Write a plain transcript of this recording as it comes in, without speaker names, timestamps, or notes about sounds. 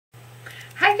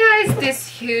Hi guys, this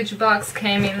huge box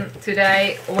came in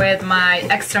today with my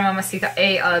extra Mamacita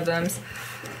A albums,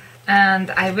 and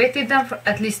I waited them for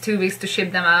at least 2 weeks to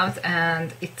ship them out,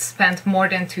 and it spent more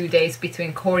than 2 days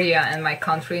between Korea and my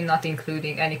country, not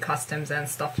including any customs and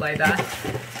stuff like that.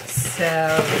 So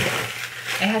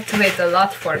I had to wait a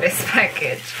lot for this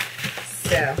package.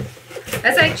 So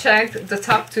as I checked, the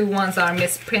top 2 ones are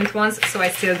misprint ones, so I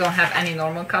still don't have any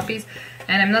normal copies,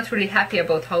 and I'm not really happy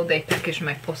about how they packaged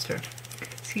my poster.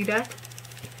 See that?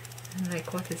 I'm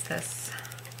like, what is this?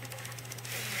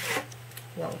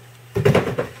 Whoa.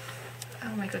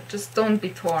 Oh my god, just don't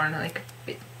be torn. Like,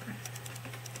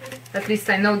 at least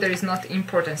I know there is not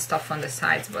important stuff on the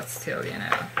sides, but still, you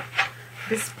know.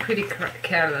 This is pretty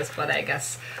careless, but I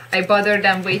guess I bother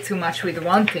them way too much with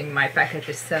wanting my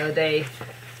packages, so they...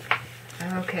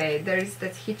 Okay, there's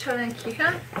that Hichon and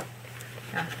Kihan.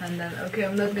 Yeah, and then, okay,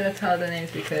 I'm not gonna tell the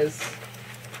names because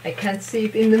I can't see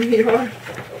it in the mirror.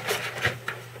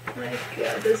 Like,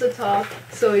 yeah, there's a top,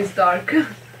 so it's dark.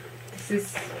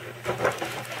 This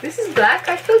is black.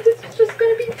 I thought it was just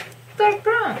gonna be dark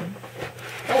brown.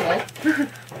 Oh well.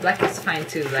 Black is fine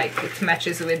too, like it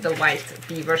matches with the white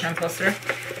B version poster.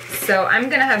 So I'm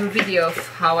gonna have a video of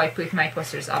how I put my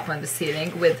posters up on the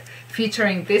ceiling with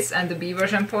featuring this and the B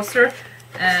version poster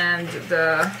and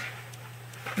the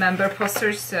member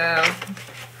posters, so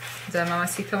the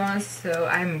Mamacita ones, so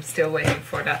I'm still waiting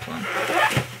for that one.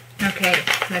 Okay,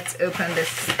 let's open this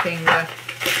thing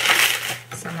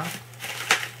somehow.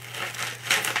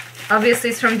 Obviously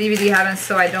it's from DVD Heaven,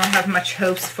 so I don't have much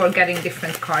hopes for getting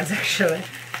different cards actually.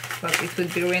 But it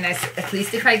would be really nice, at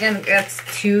least if I can get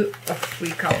 2 or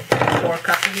 4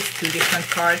 copies, 2 different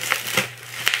cards.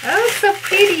 Oh, so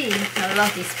pretty! I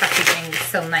love this packaging, it's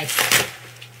so nice.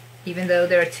 Even though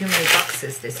there are too many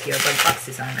boxes this year, but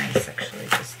boxes are nice actually.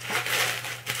 Just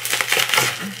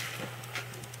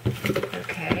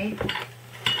okay.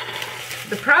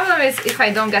 The problem is if I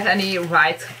don't get any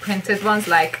right printed ones,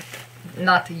 like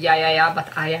not ya ya ya but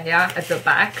ah ya ya at the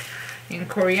back in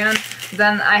Korean,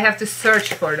 then I have to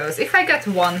search for those. If I get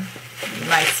one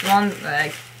nice one,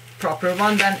 like proper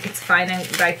one, then it's fine and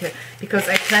right here, because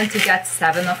I plan to get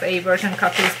 7 of A version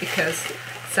copies, because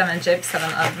 7 JIP,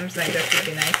 7 albums, like that would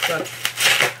be nice, but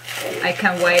I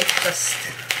can wait, just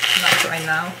not right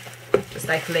now, just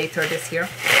like later this year.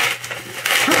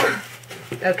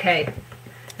 Okay,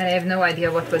 and I have no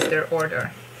idea what was their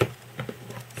order.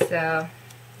 So,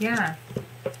 yeah,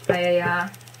 yeah,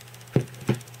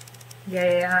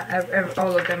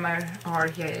 all of them are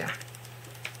yeah.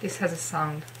 This has a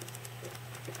sound.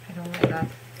 I don't like that.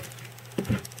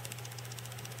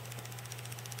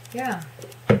 Yeah.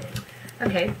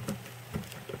 Okay.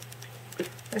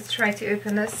 Let's try to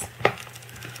open this.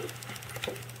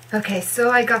 Okay, so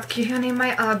I got Kyuhyun in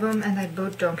my album and I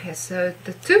bought Donghae. So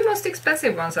the 2 most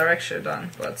expensive ones are actually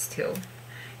done, but still.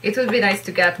 It would be nice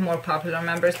to get more popular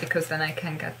members, because then I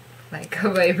can get like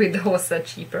away with the whole set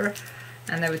cheaper.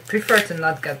 And I would prefer to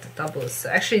not get the doubles. So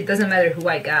actually it doesn't matter who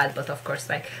I get, but of course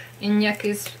like Inyak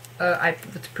is, I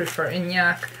would prefer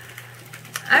Inyak.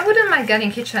 I wouldn't mind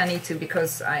getting Hichani too,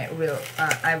 because I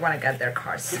want to get their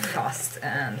cards fast,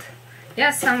 and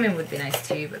yeah, Sangmin would be nice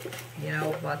too, but you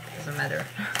know what, doesn't matter.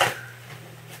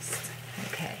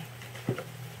 Okay.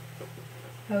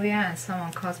 Oh yeah, and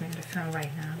someone calls me on the phone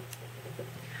right now.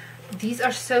 These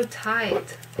are so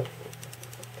tight.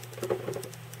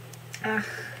 Ugh,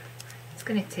 it's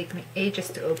gonna take me ages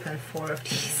to open 4 of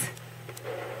these.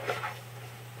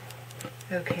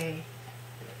 Okay.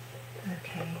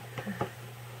 Okay.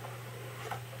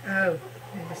 Oh,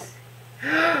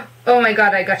 oh my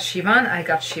god, I got Shivan. I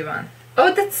got Shivan.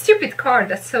 Oh, that stupid card.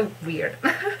 That's so weird.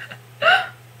 Oh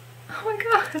my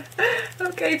god.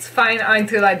 Okay, it's fine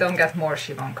until I don't get more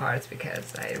Shivan cards,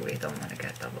 because I really don't want to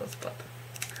get doubles, but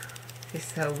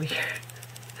it's so weird.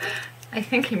 I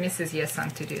think he misses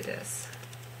Yesung to do this.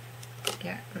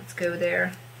 Yeah, let's go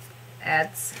there.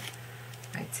 Ads.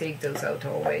 I take those out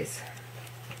always.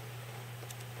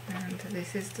 And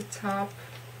this is the top.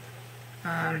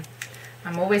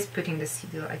 I'm always putting the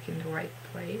CD like in the right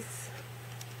place,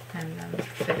 and then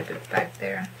put a bit back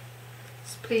there.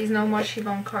 Just please, no more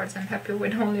Shivan cards. I'm happy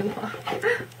with only one.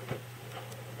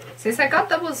 Since I got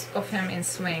doubles of him in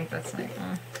swing, that's like,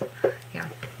 yeah.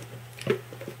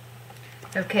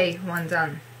 Okay, 1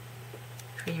 done.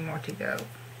 3 more to go.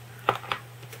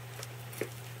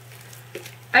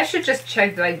 I should just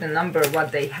check like the number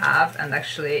what they have, and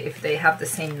actually if they have the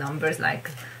same numbers, like,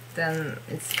 then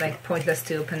it's like pointless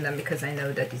to open them, because I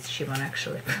know that it's Shivan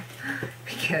actually.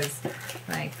 Because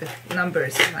like the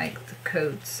numbers, like the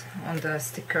codes on the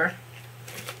sticker.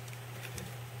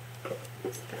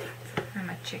 What's that? Am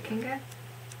I checking it?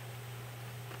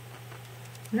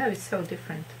 No, it's so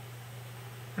different.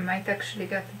 I might actually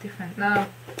get a different... No,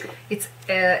 it's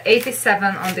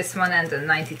 87 on this one and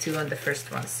 92 on the first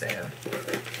one, so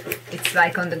it's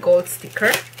like on the gold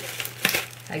sticker,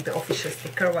 like the official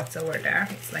sticker, what's over there.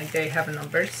 It's like they have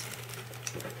numbers.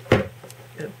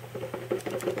 Oh.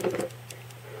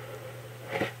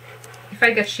 If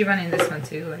I get Shivan in this one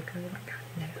too, like, oh my god,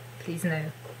 no, please no.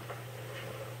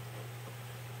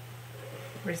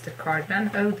 Where's the card then?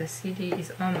 Oh, the CD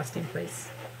is almost in place.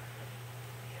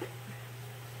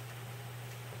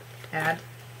 Add.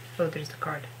 Oh, there's the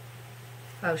card.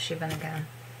 Oh, Shivan again.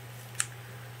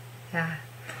 Yeah.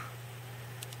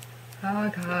 Oh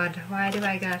god, why do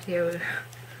I got you?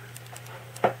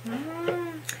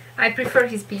 I prefer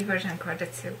his B version card,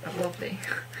 that's so lovely.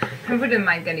 I wouldn't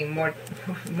mind getting more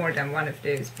than one of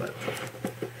those, but...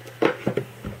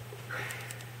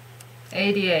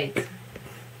 88.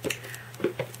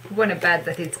 Wanna bet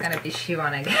that it's gonna be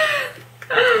Shivan again.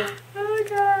 Oh my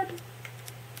god.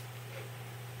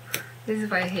 This is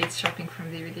why I hate shopping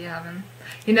from DVD Heaven.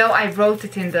 You know, I wrote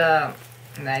it in the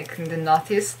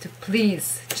notice to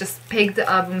please just pick the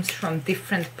albums from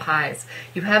different piles.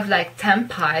 You have like 10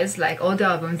 piles, like all the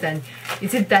albums, and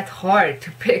is it that hard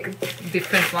to pick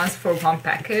different ones for one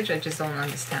package? I just don't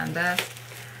understand that.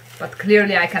 But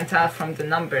clearly I can tell from the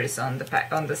numbers on the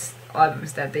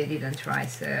albums that they didn't try,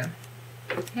 so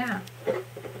yeah.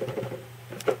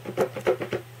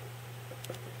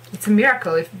 It's a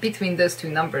miracle if between those two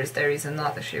numbers there is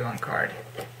not a Shivan card.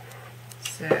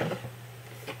 So,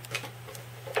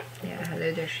 yeah,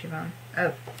 hello there, Shivan.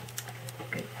 Oh,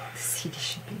 good. The CD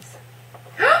shippies.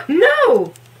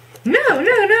 No! No, no, no,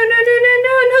 no, no, no,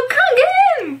 no, no, can't get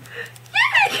him!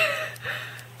 Yay!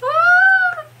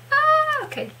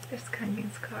 Okay, there's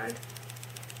Kangin's card.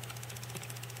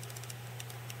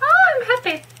 Oh, I'm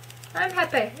happy. I'm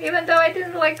happy, even though I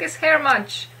didn't like his hair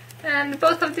much. And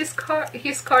both of his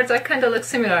cards are kind of look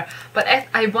similar, but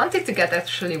I wanted to get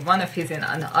actually one of his in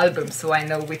an album so I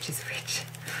know which is which.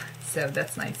 So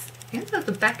that's nice. Even though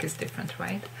the back is different,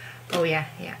 right? Oh yeah,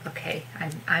 yeah, okay.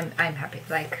 I'm happy.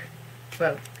 Like,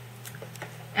 well.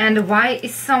 And why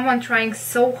is someone trying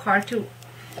so hard to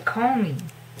call me?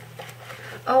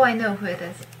 Oh, I know who it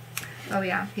is. Oh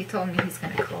yeah, he told me he's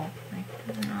gonna call. Like,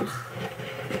 ugh.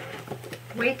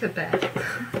 Wait a bit.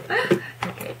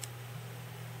 Okay.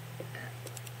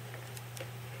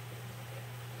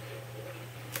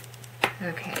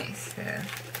 Okay, so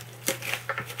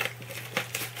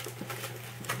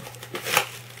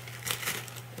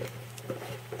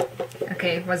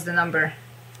okay, what's the number?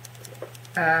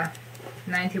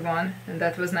 91, and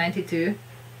that was 92.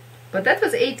 But that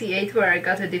was 88 where I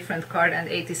got a different card, and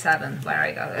 87 where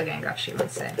I got Shivan.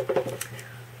 So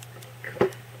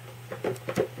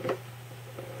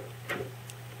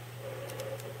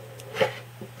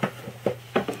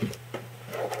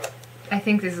I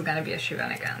think this is gonna be a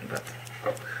Shivan again, but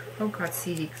oh god,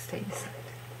 CD, stay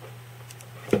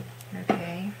inside.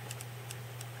 Okay.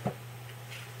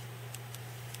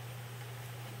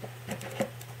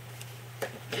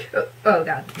 Oh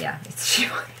god, yeah, it's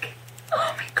Shivan again.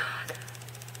 Oh my god.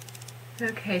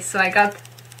 Okay, so I got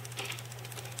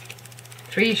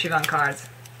 3 Shivan cards.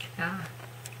 Yeah.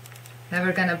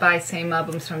 Never gonna buy same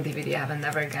albums from DVD Heaven,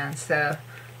 never again, so...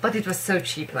 But it was so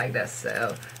cheap like this,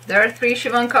 so... There are 3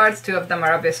 Shivan cards, 2 of them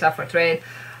are obviously up for trade.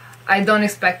 I don't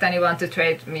expect anyone to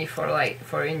trade me for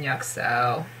Inyok,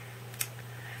 so...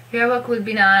 Hyewok would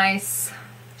be nice.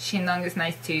 Shindong is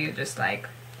nice too, just like...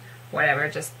 Whatever,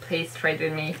 just please trade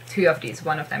with me. 2 of these,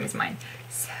 1 of them is mine.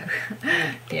 So,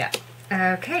 yeah.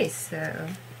 Okay, so...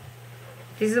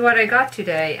 This is what I got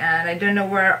today, and I don't know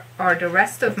where are the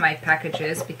rest of my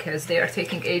packages because they are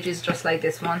taking ages just like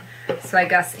this one. So I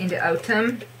guess in the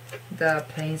autumn the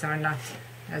planes are not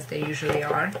as they usually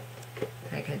are.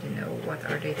 Like, I don't know, why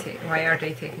are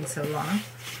they taking so long?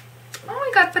 Oh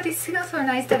my god, but it's still so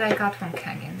nice that I got from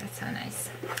Kangin. That's so nice.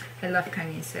 I love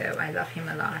Kangin, so I love him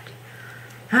a lot.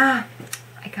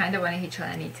 I kind of want a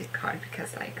Hicholaniti card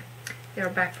because like they're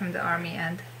back from the army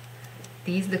and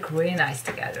these look really nice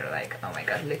together. Like, oh my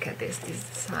god, look at this. This is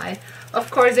the side. Of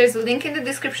course, there's a link in the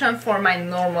description for my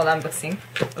normal unboxing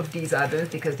of these albums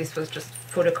because this was just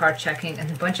photocard checking and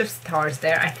a bunch of stars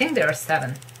there. I think there are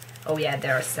 7. Oh yeah,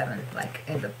 there are 7. Like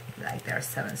there are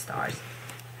 7 stars,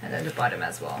 and at the bottom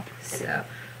as well. So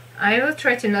I will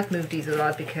try to not move these a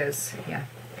lot because yeah.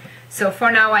 So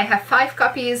for now I have 5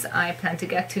 copies. I plan to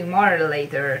get 2 more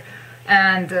later,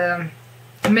 and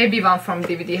maybe one from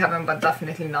DVD Heaven, but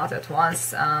definitely not at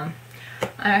once. I'm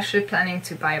actually planning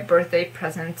to buy a birthday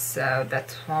present, so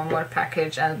that's one more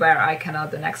package, and where I can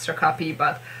add an extra copy,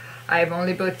 but I've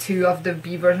only bought 2 of the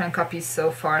B version copies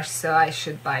so far, so I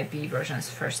should buy B versions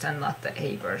first and not the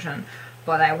A version.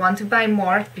 But I want to buy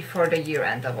more before the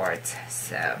year-end awards,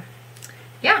 so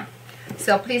yeah.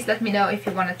 So please let me know if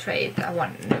you want to trade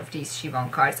one of these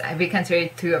Shivon cards. We can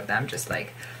trade 2 of them, just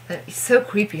like, it's so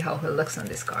creepy how he looks on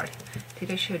this card.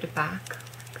 Did I show the back?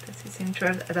 Like, this is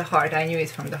interesting. The heart, I knew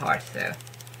it's from the heart, so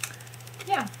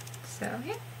yeah. So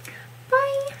yeah.